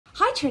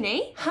Hi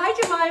Trinny. Hi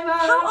Jemima.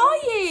 How are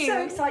you?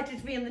 So excited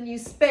to be in the new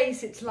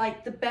space. It's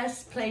like the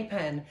best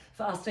playpen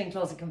for us doing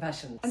Closet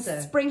Confessions.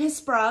 And spring has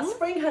sprung.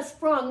 Spring has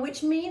sprung,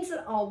 which means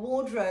that our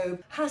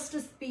wardrobe has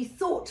to be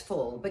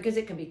thoughtful because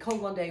it can be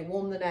cold one day,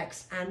 warm the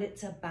next, and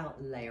it's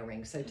about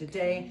layering. So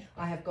today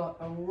I have got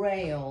a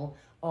rail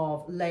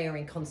of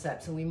layering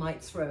concepts, and we might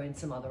throw in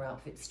some other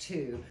outfits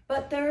too.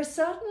 But there are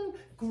certain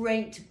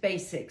great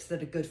basics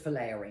that are good for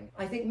layering.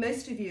 I think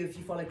most of you, if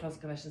you follow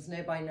Closet Confessions,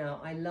 know by now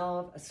I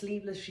love a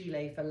sleeveless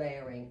gilet for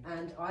layering,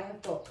 and I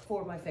have got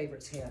 4 of my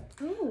favorites here.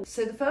 Ooh.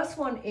 So the first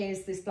one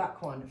is this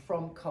black one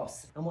from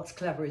COS, and what's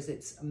clever is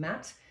it's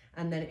matte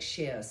and then it's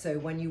sheer, so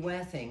when you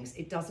wear things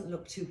it doesn't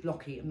look too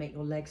blocky and make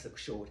your legs look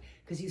short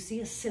because you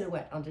see a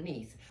silhouette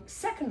underneath.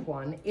 Second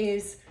one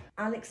is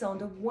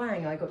Alexander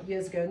Wang I got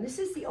years ago, and this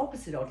is the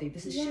opposite oddly.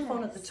 This is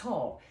chiffon at the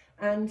top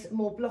and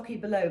more blocky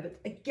below, but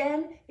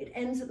again it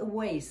ends at the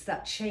waist,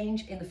 that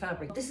change in the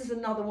fabric. This is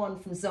another one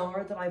from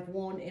Zara that I've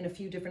worn in a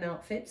few different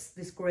outfits,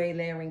 this grey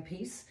layering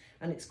piece,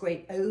 and it's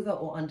great over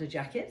or under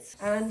jackets.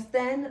 And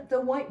then the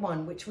white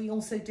one, which we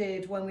also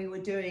did when we were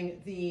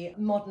doing the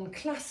modern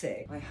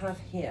classic. I have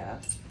here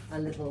a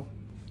little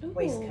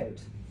waistcoat.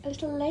 A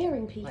little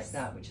layering piece. Like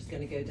that, which is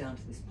going to go down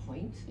to this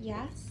point.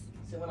 Yes.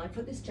 So when I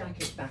put this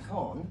jacket back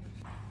on,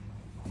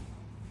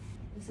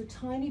 there's a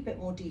tiny bit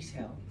more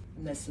detail.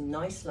 And there's some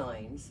nice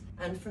lines,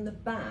 and from the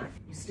back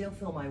you still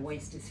feel my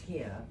waist is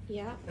here,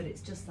 but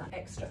it's just that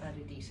extra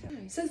added detail.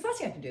 So the first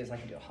thing I can do is I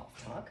can do a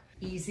half tuck.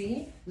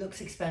 Easy,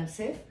 looks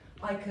expensive.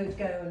 I could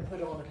go and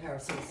put on a pair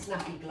of sort of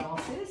snappy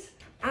glasses,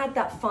 add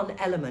that fun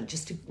element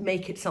just to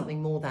make it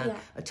something more than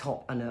a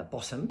top and a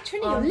bottom.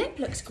 Trinny, your lip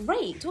looks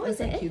great. What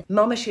is it? Thank you.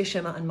 Mama Sheer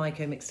Shimmer and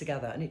Maiko mixed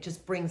together, and it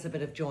just brings a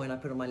bit of joy, and I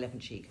put on my lip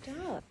and cheek.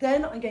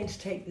 Then I'm going to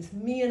take this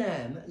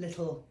ME+EM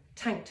little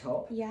tank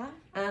top,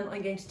 and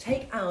I'm going to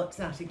take out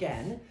that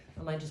again,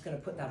 and I'm just going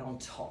to put that on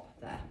top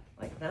there,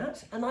 like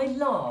that. And I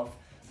love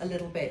a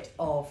little bit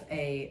of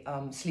a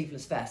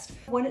sleeveless vest.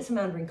 When it's a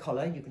mandarin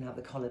collar, you can have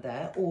the collar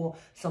there, or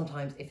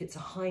sometimes if it's a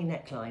high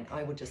neckline,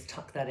 I would just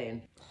tuck that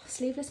in.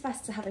 Sleeveless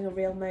vests are having a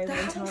real moment,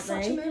 aren't they?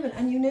 Such a moment,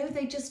 and you know,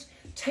 they just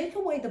take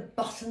away the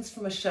buttons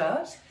from a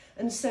shirt.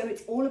 And so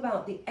it's all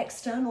about the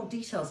external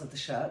details of the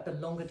shirt, the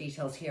longer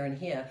details here and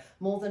here,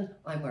 more than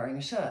I'm wearing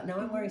a shirt. Now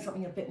I'm wearing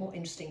something a bit more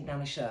interesting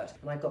than a shirt.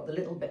 And I've got the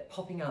little bit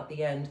popping out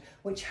the end,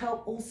 which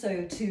help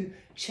also to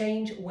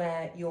change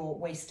where your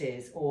waist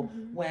is or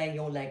where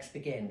your legs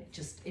begin.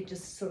 It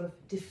just sort of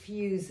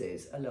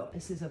diffuses a look.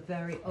 This is a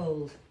very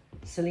old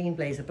Celine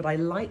blazer, but I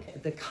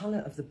like the colour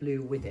of the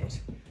blue with it.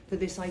 For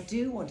this, I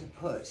do want to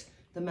put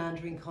the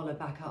mandarin collar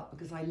back up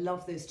because I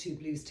love those two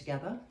blues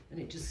together, and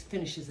it just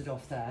finishes it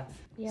off there.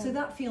 So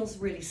that feels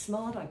really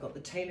smart. I've got the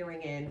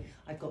tailoring in,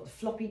 I've got the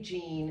floppy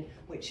jean,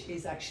 which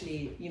is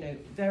actually, you know,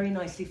 very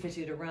nicely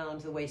fitted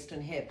around the waist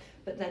and hip,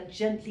 but then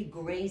gently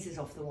grazes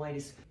off the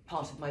widest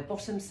part of my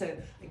bottom. So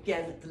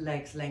again, the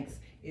leg's length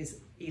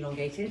is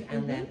elongated,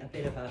 and then a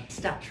bit of a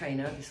stat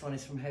trainer. This one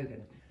is from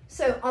Hogen.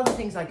 So other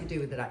things I could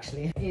do with it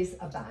actually is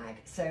a bag.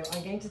 So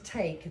I'm going to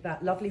take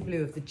that lovely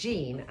blue of the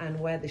jean and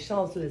wear the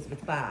Charles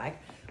Elizabeth bag,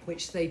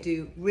 which they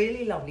do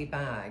really lovely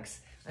bags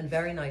and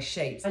very nice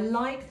shapes. I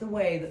like the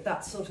way that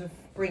that's sort of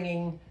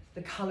bringing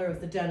the colour of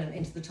the denim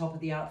into the top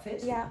of the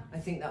outfit. I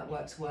think that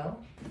works well.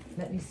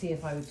 Let me see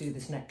if I would do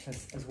this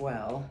necklace as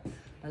well.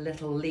 A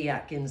little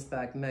Liat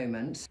Ginzburg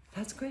moment.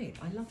 That's great,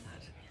 I love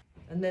that.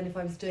 And then if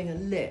I was doing a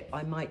lip,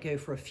 I might go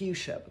for a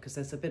fuchsia because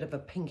there's a bit of a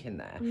pink in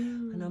there.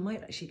 And I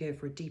might actually go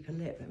for a deeper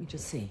lip. Let me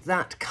just see.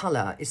 That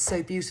colour is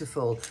so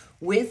beautiful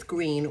with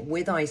green,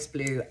 with ice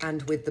blue,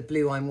 and with the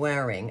blue I'm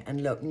wearing.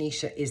 And look,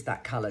 Neesha is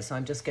that colour. So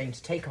I'm just going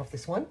to take off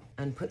this one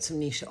and put some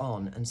Neesha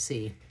on and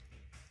see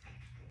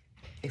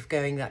if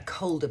going that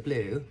colder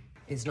blue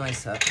is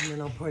nicer. And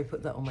then I'll probably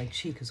put that on my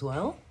cheek as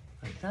well,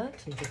 like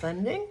that, little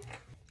bending.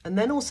 And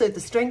then also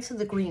the strength of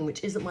the green,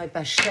 which isn't my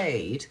best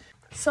shade,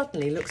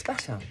 suddenly looks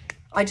better.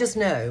 I just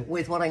know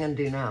with what I'm going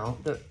to do now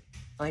that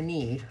I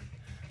need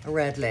a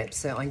red lip,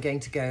 so I'm going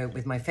to go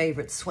with my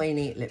favourite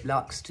Swainy lip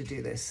Luxe to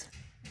do this.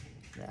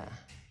 There.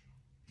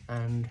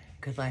 And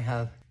because I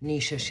have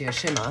Neesha Sheer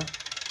Shimmer,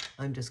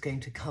 I'm just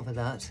going to cover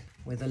that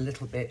with a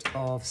little bit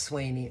of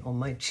Swainy on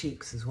my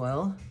cheeks as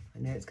well. I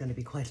know it's going to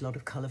be quite a lot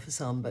of colour for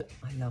some, but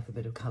I love a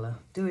bit of colour.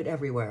 Do it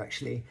everywhere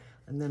actually.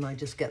 And then I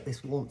just get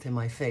this warmth in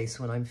my face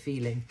when I'm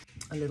feeling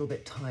a little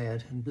bit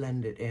tired and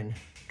blend it in.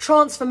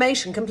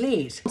 Transformation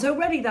complete. So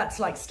already that's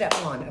like step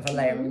one of a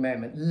layering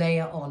moment.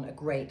 Layer on a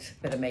great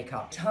bit of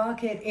makeup.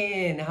 Tuck it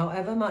in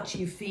however much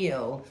you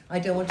feel. I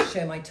don't want to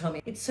show my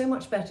tummy. It's so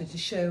much better to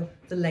show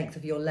the length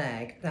of your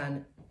leg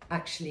than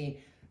actually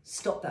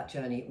stop that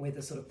journey with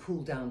a sort of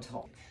pull down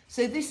top.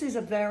 So this is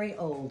a very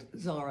old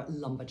Zara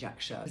lumberjack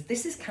shirt.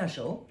 This is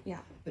casual,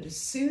 but as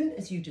soon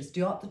as you just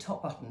do up the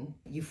top button,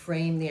 you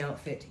frame the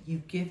outfit, you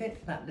give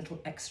it that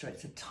little extra.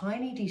 It's a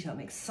tiny detail, it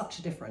makes such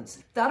a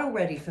difference. That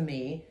already for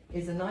me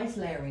is a nice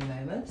layering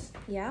moment.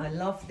 I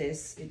love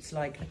this. It's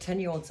like a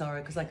 10-year-old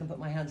Zara because I can put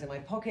my hands in my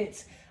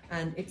pockets,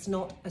 and it's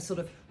not a sort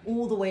of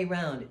all the way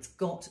round. It's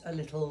got a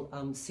little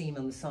seam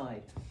on the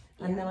side.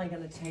 And then I'm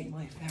going to take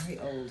my very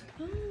old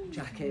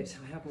jacket.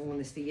 I haven't worn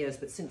this for years,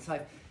 but since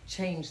I've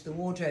changed the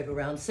wardrobe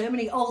around, so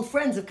many old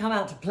friends have come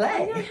out to play.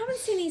 I know, I haven't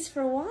seen these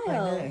for a while. I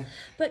know.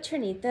 But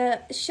Trinny,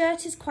 the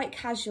shirt is quite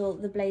casual,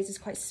 the blazer's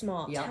quite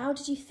smart. Yeah. How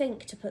did you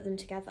think to put them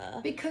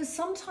together? Because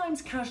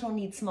sometimes casual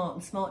needs smart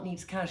and smart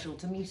needs casual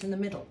to meet in the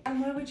middle.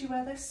 And where would you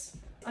wear this?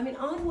 I mean,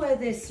 I'd wear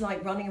this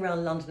like running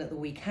around London at the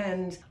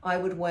weekend. I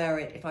would wear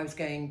it if I was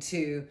going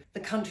to the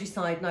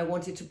countryside and I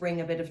wanted to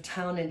bring a bit of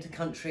town into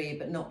country,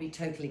 but not be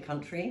totally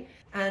country.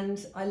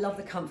 And I love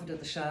the comfort of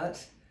the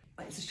shirt.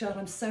 It's a shirt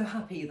I'm so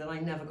happy that I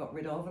never got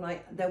rid of. And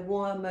there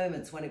were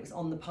moments when it was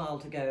on the pile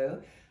to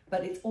go,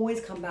 but it's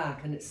always come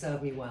back and it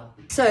served me well.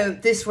 So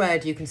this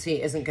red, you can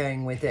see, isn't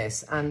going with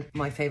this. And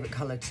my favorite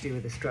color to do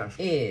with this dress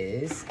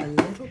is a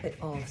little bit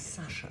of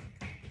Sacha.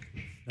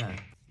 There.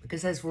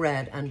 Because there's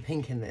red and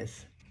pink in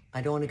this. I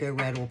don't want to go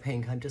red or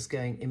pink. I'm just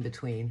going in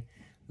between.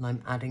 And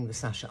I'm adding the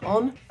Sacha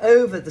on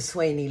over the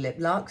Swainy lip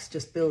Luxe,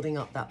 just building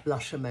up that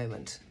blusher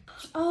moment.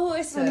 Oh,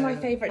 it's one of my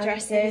favourite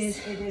dresses.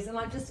 It is. And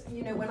I'm just,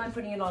 you know, when I'm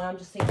putting it on, I'm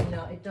just thinking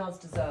now it does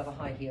deserve a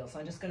high heel. So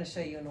I'm just going to show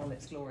you in all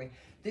its glory.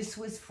 This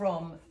was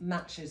from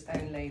Match's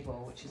own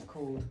label, which is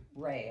called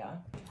Raya,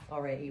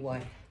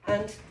 R-A-E-Y.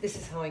 And this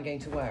is how I'm going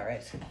to wear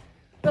it.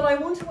 But I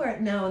want to wear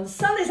it now, and the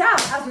sun is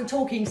out as we're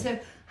talking, so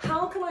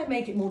how can I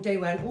make it more day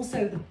wear? And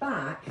also the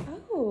back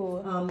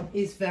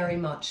is very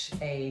much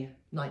a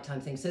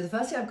nighttime thing. So the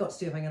first thing I've got to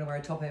do if I'm going to wear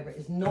a top over it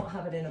is not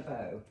have it in a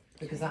bow,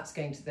 because that's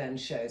going to then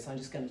show. So I'm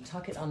just going to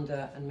tuck it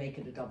under and make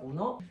it a double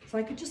knot. So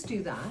I could just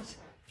do that,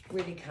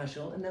 really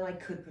casual, and then I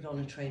could put on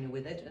a trainer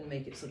with it and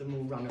make it sort of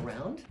more run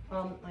around.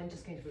 I'm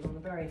just going to put on a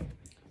very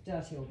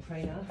dirty old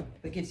trainer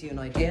that gives you an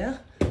idea.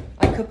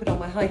 I could put on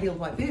my high-heeled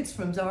white boots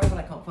from Zara, but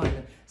I can't find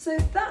them. So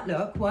that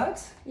look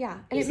works. Yeah,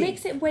 and Easy. it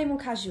makes it way more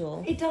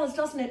casual. It does,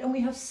 doesn't it? And we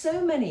have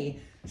so many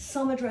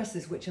summer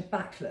dresses which are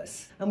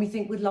backless, and we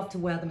think we'd love to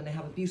wear them and they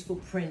have a beautiful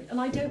print. And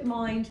I don't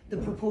mind the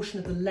proportion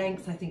of the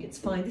length. I think it's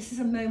fine. This is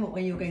a moment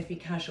where you're going to be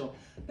casual.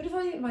 But if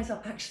I think to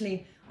myself,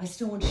 actually, I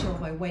still want to show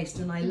off my waist,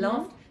 and I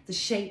loved the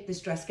shape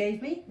this dress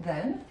gave me,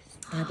 then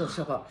I had to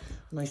shop up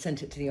and I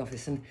sent it to the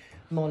office, and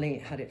Molly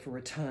had it for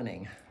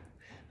returning.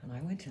 And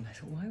I went in, I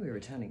thought, why are we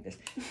returning this?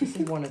 This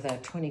is one of their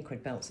 20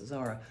 quid belts at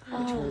Zara,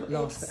 which will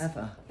last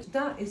forever.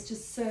 That is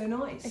just so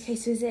nice. Okay,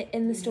 so is it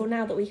in the store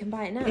now that we can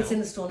buy it now? It's in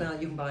the store now,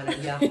 you can buy it,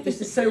 yeah.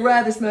 This is so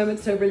rare, this moment,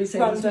 so really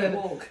saving this moment.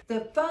 Walk.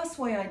 The first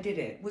way I did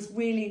it was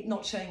really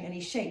not showing any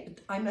shape,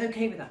 but I'm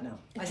okay with that now.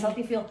 I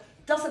suddenly feel,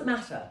 doesn't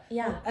matter.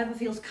 Yeah. Whatever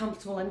feels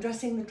comfortable. I'm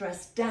dressing the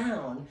dress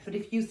down, but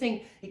if you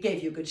think it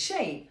gave you a good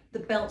shape, the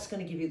belt's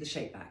going to give you the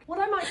shape back. What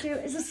I might do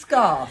is a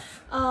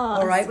scarf.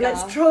 All right, well,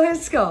 let's try a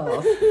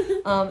scarf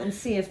and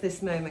see if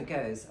this moment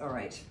goes. All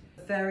right.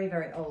 Very,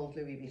 very old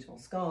Louis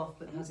Vuitton scarf,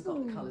 but has it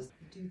got the colours?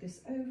 Do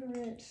this over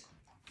it.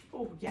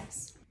 Oh,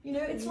 yes. You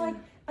know, it's like,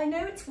 I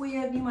know it's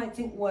weird, you might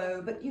think,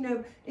 whoa, but you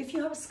know, if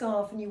you have a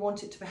scarf and you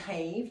want it to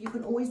behave, you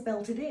can always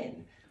belt it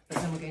in. But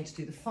then we're going to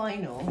do the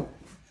final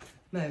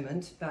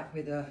moment back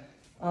with a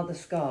other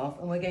scarf,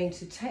 and we're going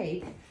to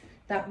take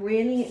that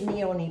really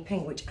neon-y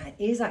pink, which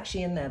is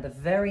actually in there, the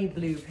very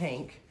blue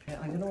pink.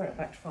 I'm going to wear it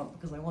back to front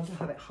because I want to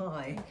have it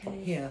high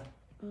here.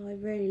 Oh, I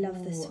really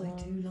love this one.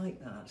 I do like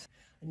that.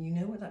 And you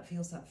know what that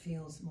feels? That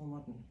feels more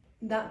modern.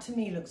 That to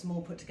me looks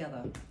more put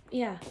together.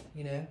 Yeah.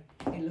 You know,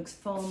 it looks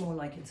far more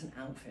like it's an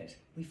outfit.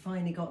 We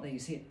finally got there. You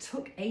see, it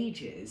took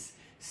ages,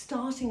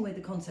 starting with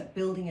the concept,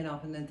 building it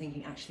up, and then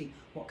thinking, actually,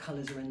 what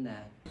colours are in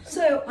there?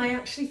 So I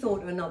actually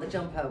thought of another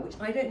jumper, which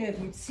I don't know if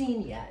you've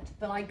seen yet,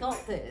 but I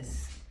got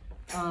this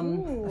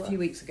a few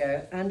weeks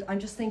ago, and I'm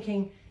just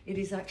thinking it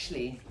is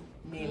actually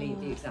nearly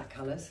the exact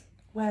colours.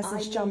 Where's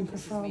this jumper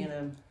This is from?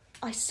 M&M.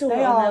 I saw They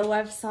it on are their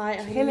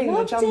website. I Killing the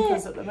loved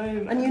jumpers it. at the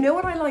moment. And you know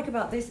what I like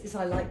about this is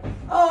I like,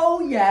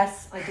 oh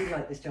yes, I do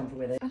like this jumper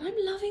with it. And I'm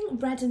loving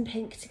red and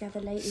pink together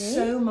lately.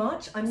 So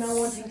much. I'm now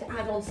wanting to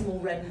add on some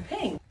more red and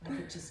pink. I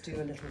could just do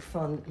a little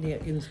fun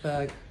Liat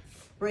Ginzburg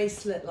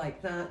bracelet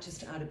like that, just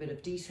to add a bit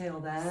of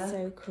detail there.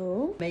 So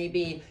cool.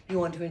 Maybe you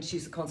want to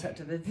introduce the concept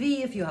of a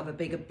V if you have a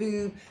bigger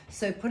boob.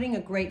 So putting a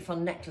great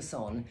fun necklace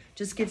on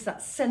just gives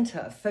that center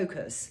of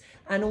focus.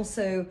 And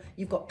also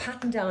you've got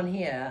pattern down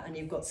here and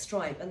you've got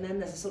stripe, and then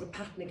there's a sort of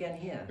pattern again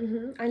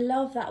here. I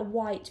love that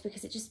white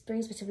because it just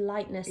brings a bit of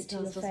lightness to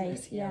your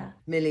face. Yeah.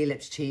 Millie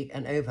lips cheek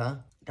and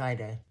over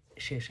dyed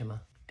sheer shimmer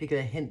to give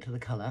a hint to the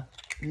colour,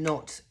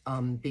 not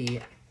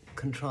be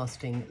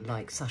contrasting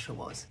like Sacha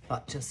was,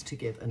 but just to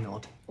give a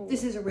nod.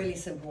 This is a really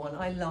simple one.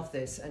 I love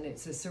this, and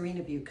it's a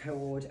Serena Butte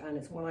cord, and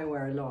it's one I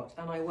wear a lot,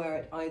 and I wear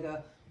it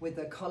either with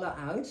the collar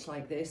out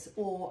like this,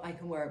 or I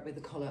can wear it with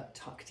the collar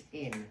tucked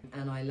in,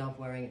 and I love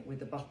wearing it with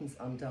the buttons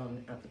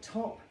undone at the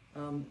top,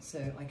 so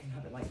I can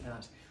have it like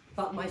that.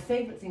 But my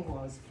favourite thing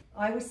was,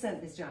 I was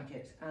sent this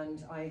jacket,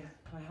 and I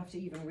have to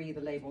even read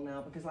the label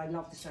now because I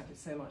love this jacket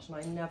so much, and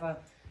I never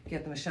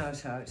give them a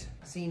shout out,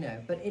 so you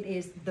know, but it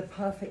is the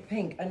perfect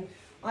pink. And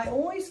I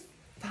always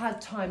had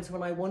times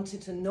when I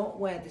wanted to not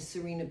wear the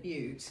Serena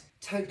Butte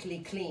totally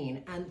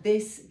clean, and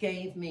this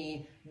gave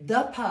me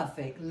the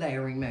perfect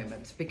layering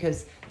moment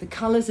because the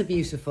colours are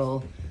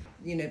beautiful,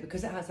 you know,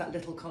 because it has that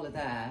little collar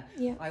there,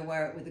 Yeah. I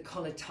wear it with the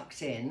collar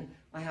tucked in.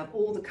 I have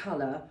all the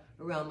colour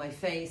around my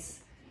face.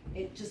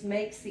 It just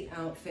makes the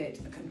outfit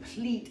a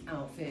complete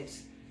outfit.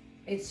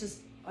 It's just,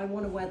 I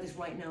want to wear this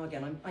right now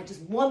again. I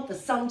just want the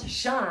sun to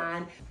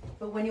shine.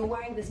 But when you're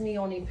wearing this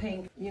neon-y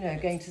pink, you know,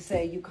 going to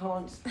say you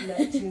can't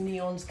let two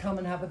neons come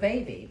and have a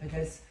baby,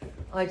 because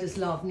I just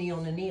love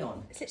neon and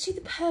neon. It's literally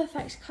the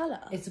perfect colour.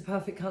 It's a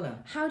perfect colour.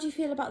 How do you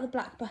feel about the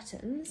black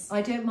buttons?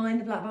 I don't mind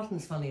the black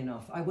buttons, funnily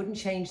enough. I wouldn't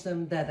change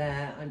them, they're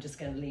there, I'm just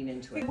going to lean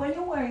into it. When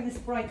you're wearing this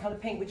bright colour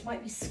pink, which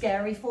might be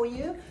scary for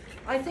you,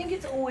 I think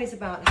it's always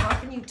about how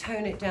can you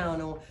tone it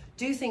down or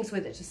do things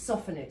with it to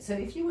soften it. So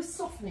if you were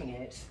softening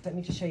it, let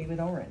me just show you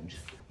with orange.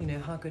 You know,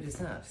 how good is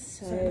that?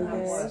 So that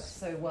good. works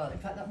so well. In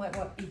fact, that might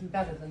work even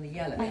better than the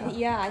yellow.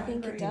 I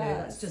think it does. You know,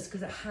 that's just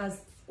because it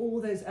has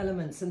all those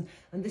elements, and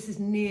this is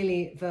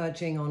nearly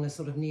verging on a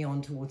sort of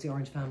neon towards the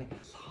orange family.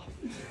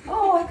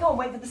 Oh, I can't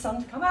wait for the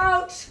sun to come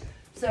out.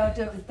 So I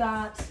do it with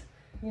that.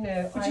 You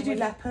know, Would you do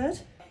leopard?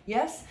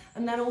 Yes,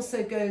 and that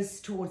also goes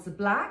towards the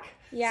black.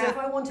 Yeah. So if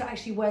I want to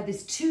actually wear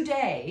this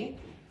today,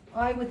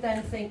 I would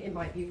then think it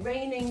might be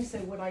raining. So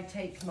would I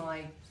take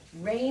my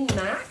rain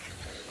mac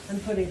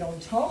and put it on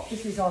top?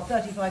 This is our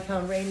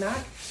 35-pound rain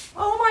mac.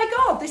 Oh my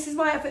God, this is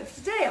my outfit for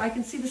today. I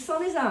can see the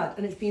sun is out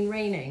and it's been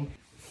raining.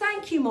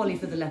 Thank you, Molly,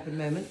 for the leopard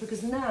moment,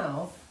 because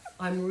now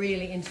I'm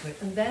really into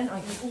it. And then I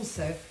can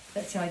also,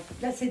 let's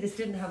say this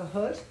didn't have a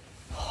hood.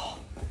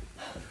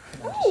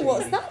 Oh,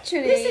 what's that,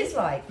 Trinny? This is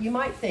like, you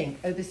might think,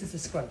 oh, this is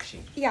a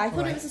scrunchie. Yeah, I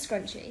thought Right. it was a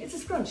scrunchie. It's a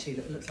scrunchie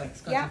that looks like a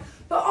scrunchie. Yeah.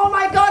 But oh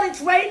my God,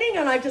 it's raining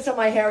and I've just had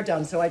my hair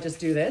done. So I just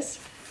do this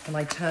and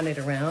I turn it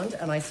around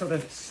and I sort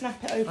of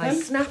Snap it open. I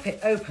snap it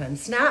open,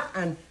 snap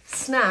and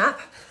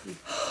snap.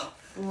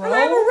 And I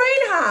have a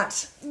rain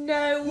hat.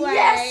 No way.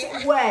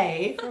 Yes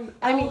way.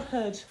 I mean,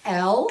 hood.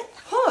 L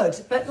hood.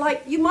 But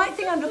like, you might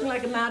think I'm looking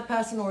like a mad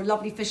person or a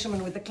lovely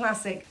fisherman with the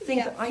classic thing,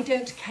 Yeah. but I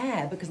don't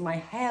care because my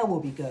hair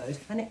will be good.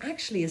 And it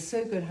actually is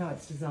so good how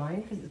it's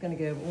designed because it's going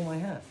to go over all my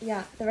hair.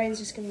 Yeah, the rain's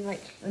just going to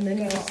like... And then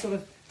you just sort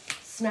of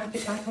snap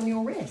it back on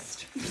your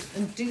wrist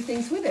and do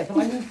things with it. But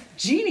I mean,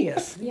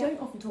 genius. We don't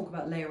often talk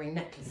about layering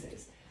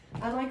necklaces.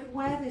 And I could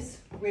wear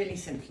this really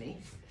simply,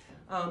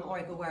 or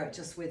I could wear it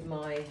just with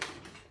my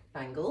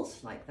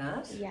bangles like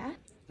that, Yeah.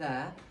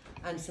 there,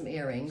 and some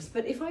earrings.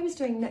 But if I was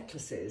doing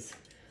necklaces,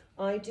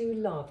 I do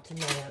love to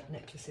layer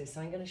necklaces.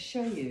 So I'm going to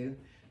show you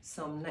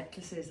some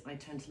necklaces I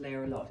tend to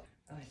layer a lot.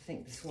 I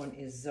think this one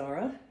is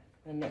Zara,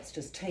 and that's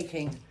just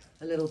taking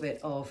a little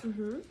bit of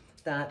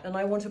that, and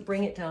I want to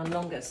bring it down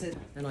longer, so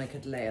then I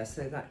could layer,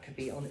 so that could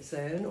be on its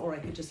own, or I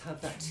could just have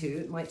that too.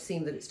 It might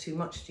seem that it's too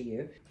much to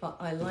you, but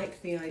I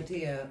like the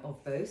idea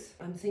of both.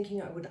 I'm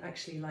thinking I would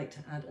actually like to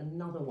add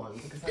another one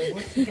because I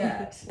want to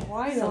get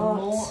Why some not?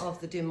 more of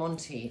the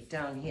Diamante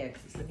down here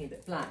because it's looking a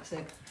bit black. So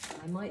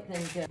I might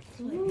then get,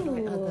 I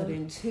might add that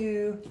in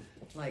too,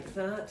 like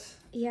that.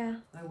 Yeah.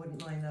 I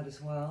wouldn't mind that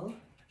as well.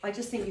 I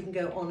just think you can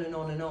go on and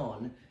on and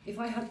on. If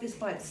I had this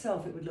by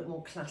itself, it would look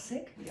more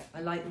classic. Yeah.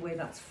 I like the way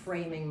that's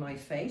framing my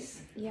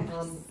face. Yes.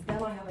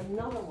 Then I have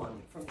another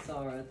one from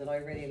Zara that I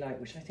really like,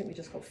 which I think we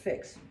just got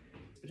fixed.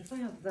 But if I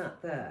have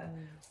that there,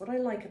 what I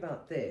like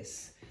about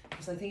this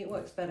is I think it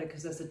works better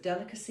because there's a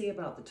delicacy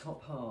about the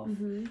top half,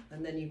 and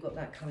then you've got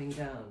that coming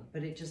down.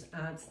 But it just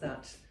adds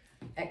that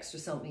extra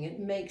something.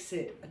 It makes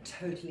it a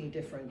totally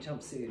different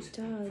jumpsuit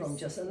from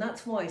just, and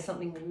that's why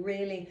something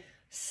really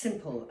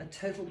simple, a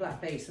total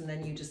black base, and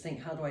then you just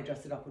think, how do I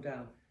dress it up or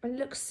down? It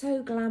looks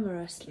so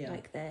glamorous Yeah.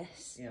 like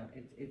this. Yeah,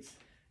 it's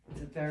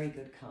a very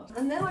good cut.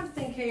 And then I'm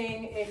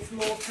thinking it's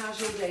more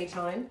casual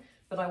daytime,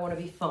 but I want to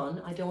be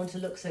fun. I don't want to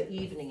look so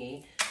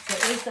evening-y.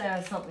 So is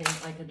there something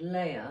I could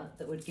layer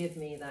that would give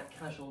me that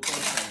casual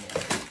daytime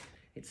look?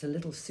 It's a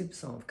little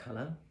soupçon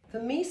colour. For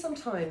me,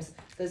 sometimes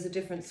there's a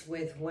difference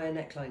with where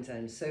necklines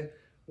end. So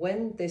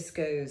when this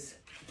goes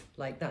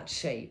like that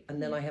shape,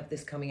 and then I have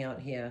this coming out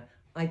here,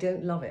 I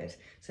don't love it.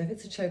 So if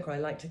it's a choker, I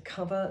like to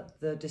cover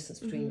the distance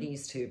between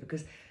these two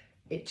because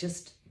it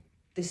just,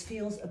 this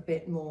feels a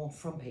bit more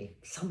frumpy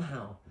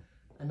somehow.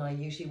 And I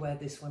usually wear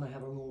this when I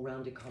have a more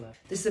rounded collar.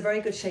 This is a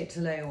very good shape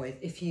to layer with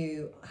if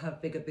you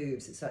have bigger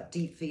boobs. It's that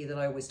deep V that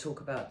I always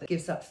talk about that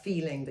gives that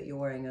feeling that you're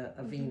wearing a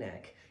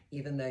V-neck,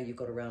 even though you've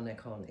got a round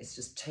neck on. It's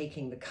just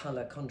taking the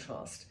color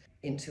contrast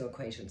into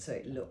equation so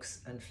it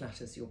looks and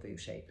flatters your boob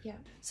shape. Yeah.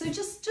 So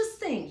just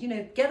think, you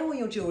know, get all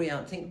your jewelry out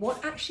and think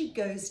what actually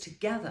goes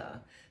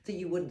together that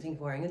you wouldn't think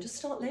of wearing, and just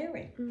start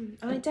layering. And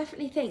I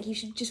definitely think you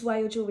should just wear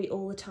your jewellery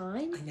all the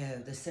time. I know,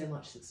 there's so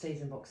much that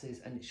stays in boxes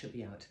and it should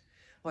be out.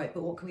 All right,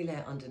 but what can we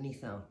layer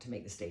underneath now to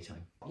make this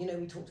daytime? You know,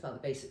 we talked about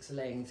the basics of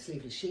laying the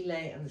sleeveless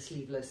gilet and the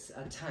sleeveless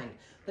tank,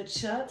 but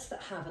shirts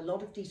that have a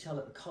lot of detail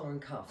at the collar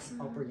and cuffs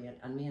are brilliant,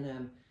 and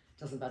M+EM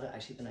doesn't better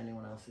actually than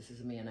anyone else. This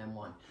is a M+EM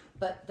one.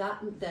 But that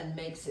then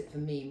makes it for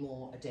me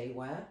more a day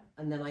wear,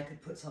 and then I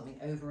could put something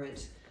over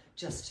it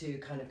just to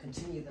kind of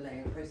continue the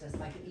layering process.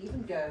 I could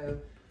even go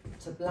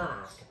to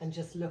black and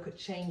just look at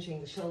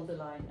changing the shoulder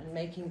line and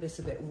making this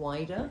a bit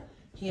wider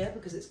here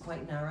because it's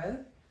quite narrow.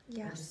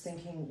 Yeah. I'm just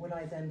thinking, would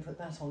I then put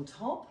that on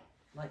top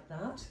like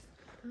that?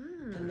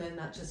 And then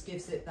that just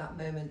gives it that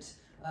moment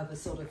of a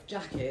sort of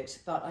jacket,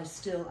 but I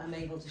still am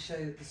able to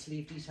show the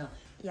sleeve detail.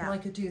 Yeah. And I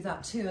could do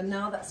that too. And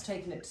now that's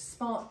taken it to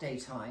smart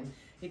daytime.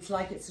 It's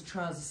like it's a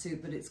trouser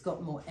suit, but it's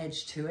got more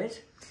edge to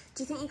it.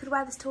 Do you think you could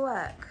wear this to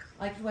work?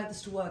 I could wear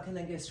this to work and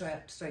then go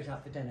straight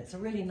out for dinner. It's a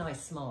really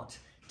nice, smart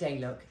day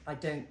look. I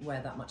don't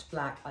wear that much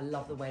black. I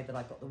love the way that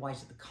I've got the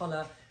white at the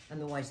collar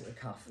and the white at the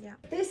cuff. Yeah.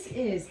 This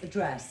is a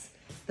dress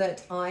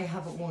that I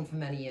haven't worn for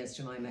many years,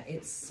 Jemima.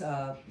 It's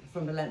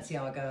from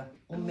Balenciaga,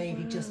 or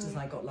maybe just as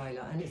I got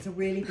Lila, and it's a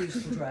really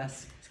beautiful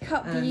dress. It's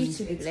cut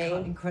beautifully. It's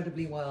cut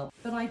incredibly well,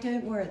 but I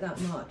don't wear it that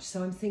much,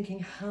 so I'm thinking,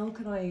 how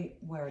could I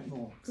wear it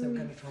more? So I'm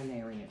going to try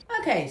layering it.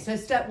 Okay, so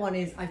step one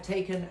is I've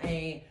taken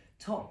a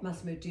top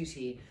Massimo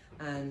Dutti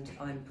and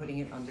I'm putting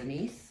it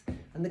underneath,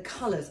 and the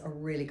colours are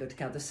really good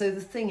together. So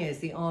the thing is,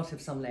 the art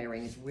of some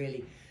layering is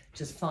really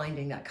just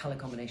finding that colour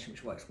combination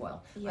which works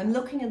well. Yeah. I'm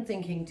looking and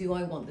thinking, do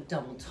I want the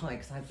double tie?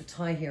 Because I have the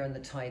tie here and the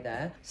tie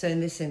there. So in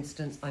this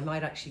instance, I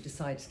might actually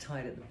decide to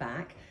tie it at the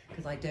back,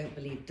 because I don't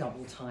believe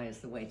double tie is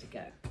the way to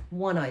go.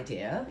 One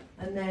idea,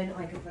 and then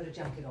I can put a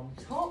jacket on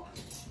the top.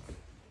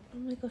 Oh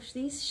my gosh,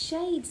 these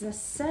shades are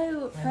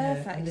so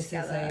perfect and this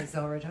together. is a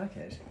Zara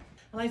jacket.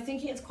 And I'm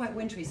thinking it's quite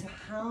wintry, so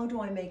how do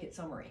I make it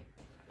summery?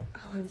 Oh,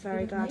 I'm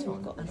very glad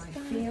we've got this And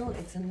back. I feel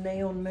it's a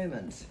neon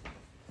moment.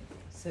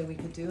 So we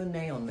could do a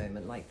neon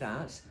moment like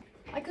that.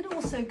 I could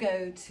also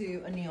go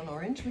to a neon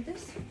orange with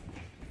this.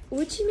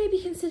 Would you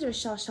maybe consider a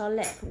Sacha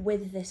lip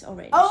with this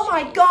orange? Oh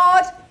my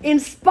God,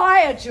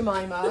 inspired,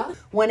 Jemima.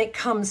 When it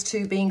comes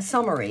to being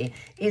summery,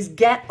 is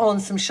get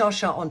on some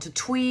Sacha onto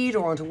tweed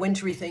or onto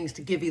wintry things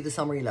to give you the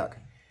summery look.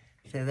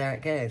 So there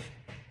it goes.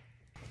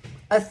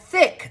 A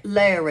thick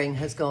layering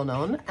has gone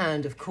on,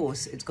 and of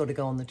course it's got to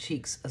go on the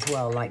cheeks as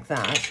well, like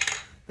that.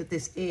 But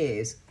this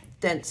is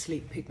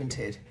densely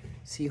pigmented,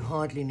 so you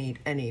hardly need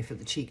any for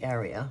the cheek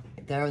area.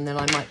 There, and then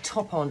I might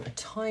top on a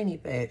tiny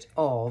bit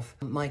of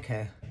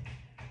Maiko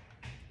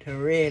to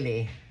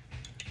really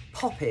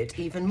pop it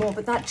even more.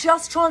 But that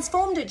just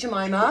transformed it,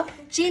 Jemima.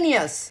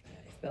 Genius.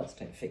 If belts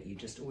don't fit, you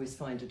just always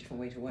find a different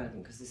way to wear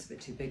them, because this is a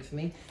bit too big for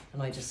me,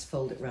 and I just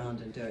fold it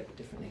round and do it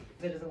differently.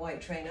 A bit of the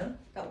white trainer,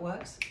 that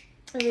works.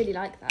 I really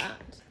like that.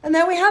 And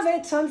there we have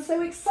it. I'm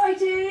so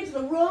excited.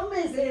 The room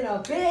is in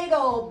a big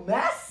old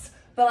mess,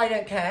 but I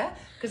don't care,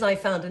 because I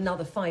found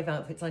another 5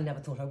 outfits I never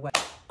thought I'd wear.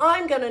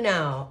 I'm gonna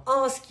now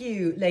ask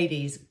you,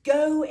 ladies,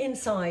 go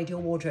inside your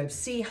wardrobe,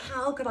 see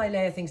how could I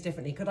layer things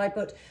differently. Could I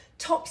put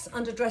tops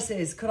under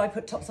dresses? Could I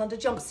put tops under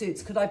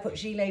jumpsuits? Could I put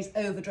gilets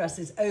over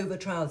dresses, over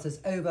trousers,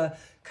 over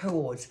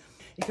cords?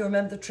 If you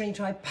remember the Trinny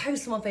Tribe,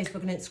 post them on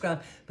Facebook and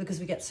Instagram, because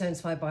we get so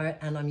inspired by it,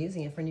 and I'm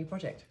using it for a new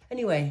project.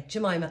 Anyway,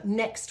 Jemima,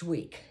 next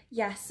week.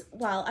 Yes,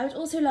 well, I would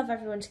also love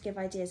everyone to give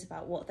ideas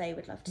about what they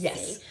would love to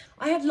see.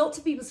 I had lots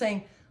of people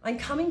saying, I'm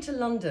coming to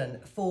London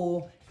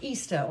for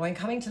Easter, or I'm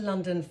coming to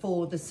London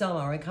for the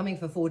summer, I'm coming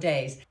for 4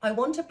 days. I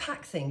want to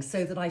pack things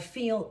so that I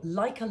feel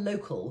like a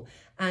local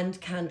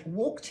and can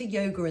walk to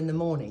yoga in the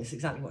morning. It's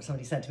exactly what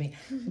somebody said to me.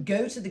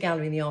 Go to the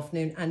gallery in the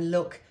afternoon and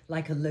look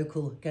like a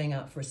local going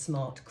out for a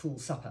smart, cool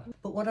supper.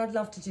 But what I'd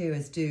love to do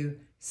is do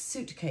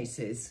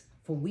suitcases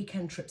for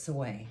weekend trips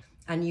away,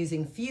 and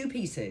using few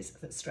pieces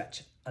that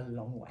stretch a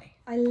long way.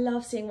 I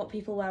love seeing what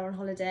people wear on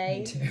holiday.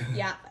 Me too.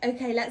 Yeah,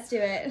 okay, let's do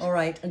it. All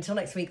right, until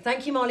next week.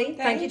 Thank you, Molly.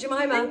 Thank you,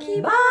 Jemima. Thank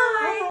you.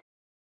 Bye.